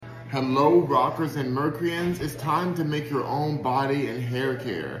Hello rockers and Mercuryans, it's time to make your own body and hair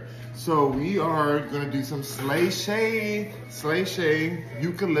care. So we are gonna do some Shea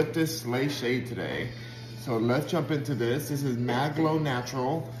eucalyptus Shea today. So let's jump into this. This is Maglow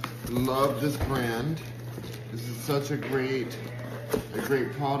Natural. Love this brand. This is such a great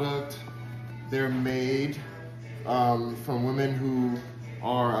product. They're made from women who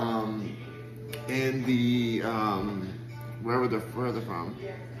are in the where they're from.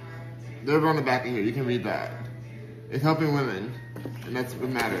 They're on the back of here. You can read that. It's helping women, and that's what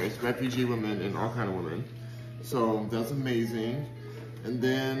matters. Refugee women and all kind of women. So that's amazing. And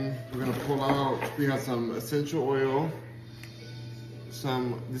then we're gonna pull out. We have some essential oil.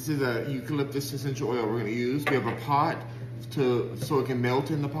 This is a eucalyptus essential oil we're gonna use. We have a pot so it can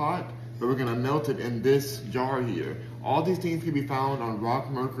melt in the pot, but we're gonna melt it in this jar here. All these things can be found on Rock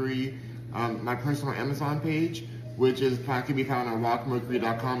Mercury, my personal Amazon page, which can be found on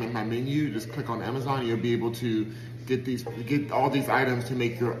rockmercury.com in my menu. Just click on Amazon, and you'll be able to get all these items to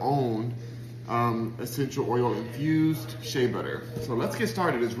make your own essential oil infused shea butter. So let's get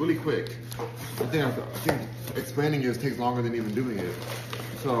started. It's really quick. I think explaining it takes longer than even doing it.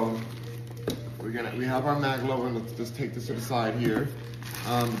 So we have our Maglow, and let's just take this to the side here.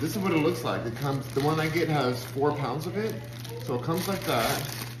 This is what it looks like. The one I get has 4 pounds of it, so it comes like that,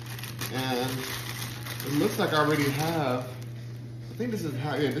 and it looks like I already have. I think this is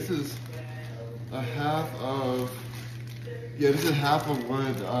half. Yeah, this is a half of. Yeah, this is half of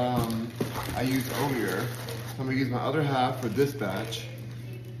what I used earlier. So I'm gonna use my other half for this batch,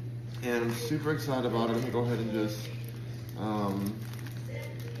 and I'm super excited about it. Let me go ahead and just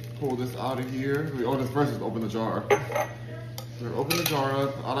pull this out of here. This first is open the jar. We're gonna open the jar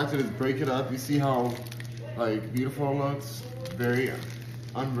up. I like to just break it up. You see how beautiful it looks? Very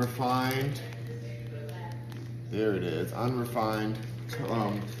unrefined. There it is, unrefined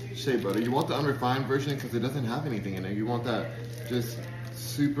shea butter. You want the unrefined version because it doesn't have anything in it. You want that just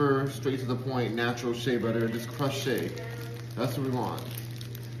super straight to the point, natural shea butter, just crushed shea. That's what we want.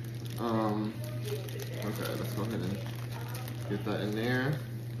 Okay, let's go ahead and get that in there.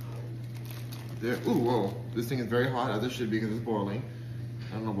 There. Ooh, whoa, this thing is very hot, as it should be because it's boiling.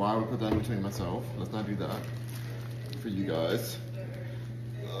 I don't know why I would put that in between myself. Let's not do that for you guys.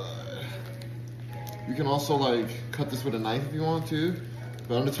 You can also cut this with a knife if you want to,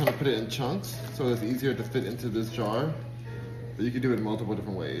 but I'm just trying to put it in chunks so it's easier to fit into this jar. But you can do it in multiple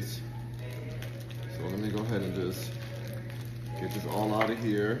different ways. So let me go ahead and just get this all out of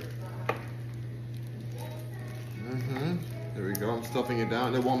here. There we go, I'm stuffing it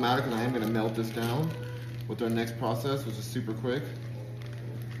down. It won't matter because I am gonna melt this down with our next process, which is super quick.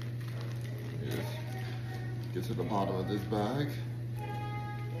 Just get to the bottom of this bag.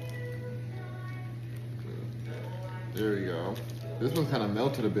 There we go. This one's kind of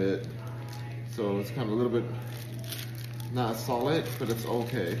melted a bit, so it's kind of a little bit not solid, but it's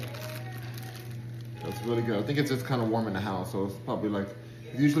okay. That's really good. I think it's just kind of warm in the house, so it's probably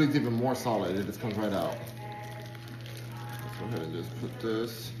usually it's even more solid. It just comes right out. Let's go ahead and just put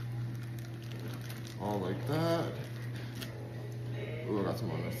this all like that. Ooh, I got some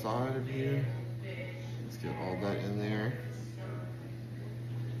on the side of here. Let's get all that in there.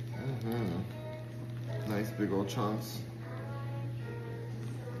 Nice big old chunks.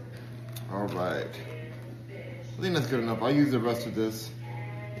 All right. I think that's good enough. I'll use the rest of this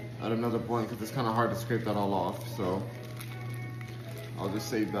at another point because it's kind of hard to scrape that all off. So I'll just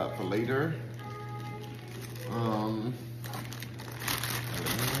save that for later.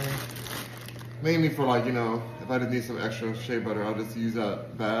 Mainly for if I just need some extra shea butter, I'll just use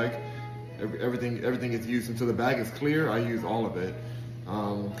that bag. Everything is used until the bag is clear. I use all of it.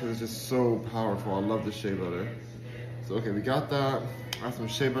 Because it's just so powerful. I love the shea butter. So okay, we got that. I have some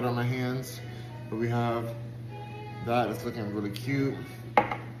shea butter on my hands, but we have that. It's looking really cute.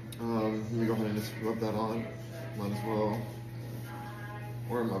 Let me go ahead and just rub that on. Might as well.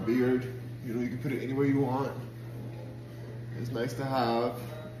 Or in my beard. You can put it anywhere you want. It's nice to have.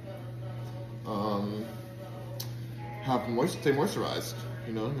 Stay moisturized.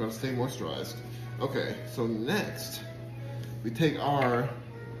 You gotta stay moisturized. Okay, so next, we take our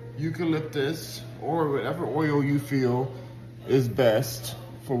eucalyptus or whatever oil you feel is best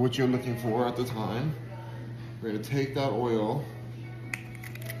for what you're looking for at the time. We're gonna take that oil,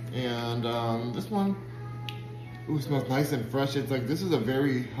 and this one, ooh, it smells nice and fresh. It's this is a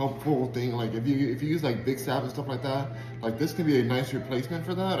very helpful thing. If you use big salve and stuff like that, this can be a nice replacement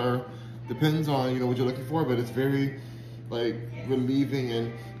for that, or depends on what you're looking for. But it's very relieving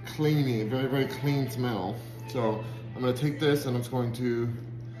and cleaning, very clean smell. So I'm gonna take this and I'm just going to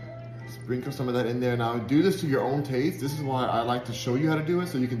Sprinkle some of that in there. Now do this to your own taste. This is why I like to show you how to do it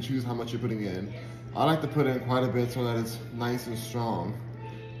so you can choose how much you're putting in. I like to put in quite a bit so that it's nice and strong.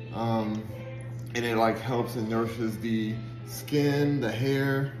 And it like helps and nourishes the skin, the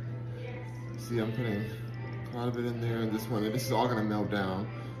hair. See, I'm putting quite a bit in there in this one. And this is all gonna melt down.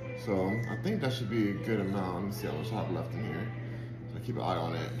 So I think that should be a good amount. Let me see how much I have left in here. So keep an eye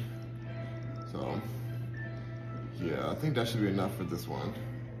on it. So yeah, I think that should be enough for this one.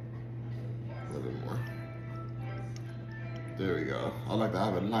 A little bit more. There we go. I like to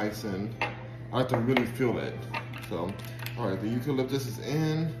have it nice and I like to really feel it. So, all right, the eucalyptus is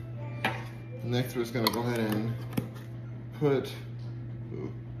in. Next, we're just gonna go ahead and let's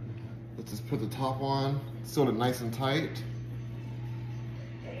just put the top on, seal it nice and tight.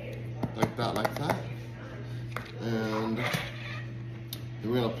 Like that. And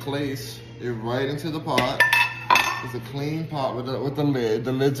we're gonna place it right into the pot. It's a clean pot with the lid.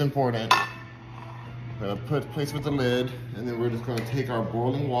 The lid's important. We're gonna place with the lid, and then we're just gonna take our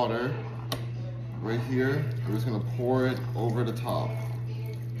boiling water right here. We're just gonna pour it over the top.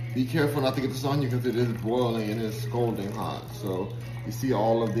 Be careful not to get this on you because it is boiling and it's scalding hot. So you see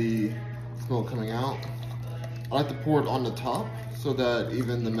all of the smoke coming out. I like to pour it on the top so that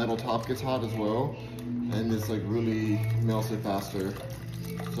even the metal top gets hot as well, and it's like really melts it faster.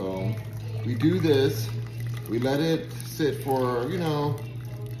 So we do this. We let it sit for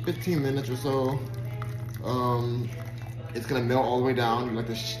 15 minutes or so. It's gonna melt all the way down.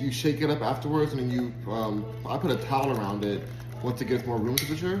 You shake it up afterwards, and then I put a towel around it once it gets more room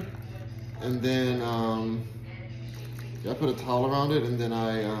temperature. And then I put a towel around it, and then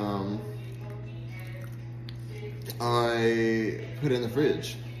I put it in the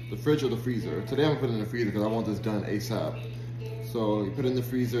fridge or the freezer. Today I'm gonna put it in the freezer because I want this done ASAP. So you put it in the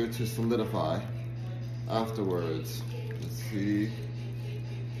freezer to solidify afterwards. Let's see.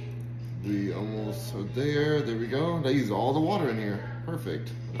 We almost are there. There we go. That uses all the water in here.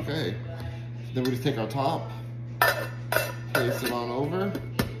 Perfect. Okay. Then we just take our top, place it on over,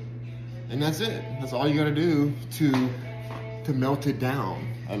 and that's it. That's all you gotta do to melt it down,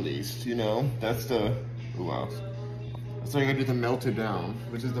 at least. That's the wow. That's all you gotta do to melt it down,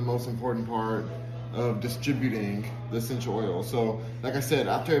 which is the most important part of distributing the essential oil. So, like I said,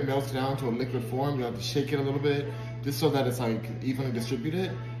 after it melts down to a liquid form, you have to shake it a little bit, just so that it's like evenly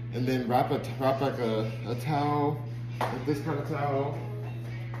distributed. And then wrap like a towel, like this kind of towel,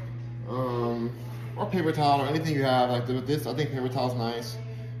 or paper towel, or anything you have. Like with this, I think paper towel's nice.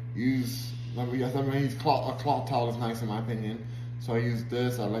 I use a cloth towel is nice in my opinion. So I use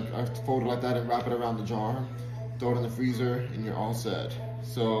this. I fold it like that and wrap it around the jar, throw it in the freezer, and you're all set.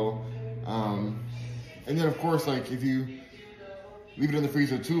 So, and then of course, like if you leave it in the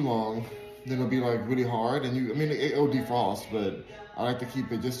freezer too long, then it'll be like really hard, and it'll defrost, but I like to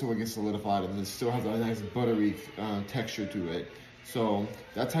keep it just so it gets solidified and it still has a nice buttery texture to it. So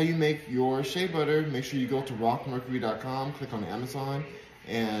that's how you make your shea butter. Make sure you go to rockmercury.com, click on Amazon,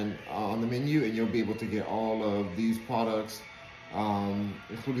 and on the menu, and you'll be able to get all of these products,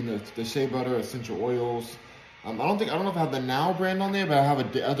 including the shea butter, essential oils. I don't know if I have the Now brand on there, but I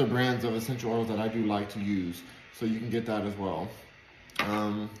have other brands of essential oils that I do like to use, so you can get that as well.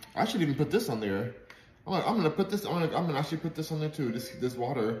 I should even put this on there. I'm gonna actually put this on there too. This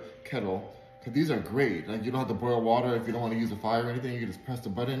water kettle, because these are great. Like you don't have to boil water if you don't want to use a fire or anything. You can just press the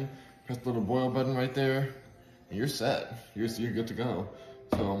button, press the little boil button right there, and you're set. You're good to go.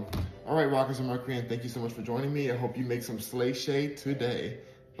 So, all right, Rockers of Mercury, and thank you so much for joining me. I hope you make some Slay Shea today.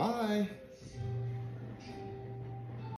 Bye.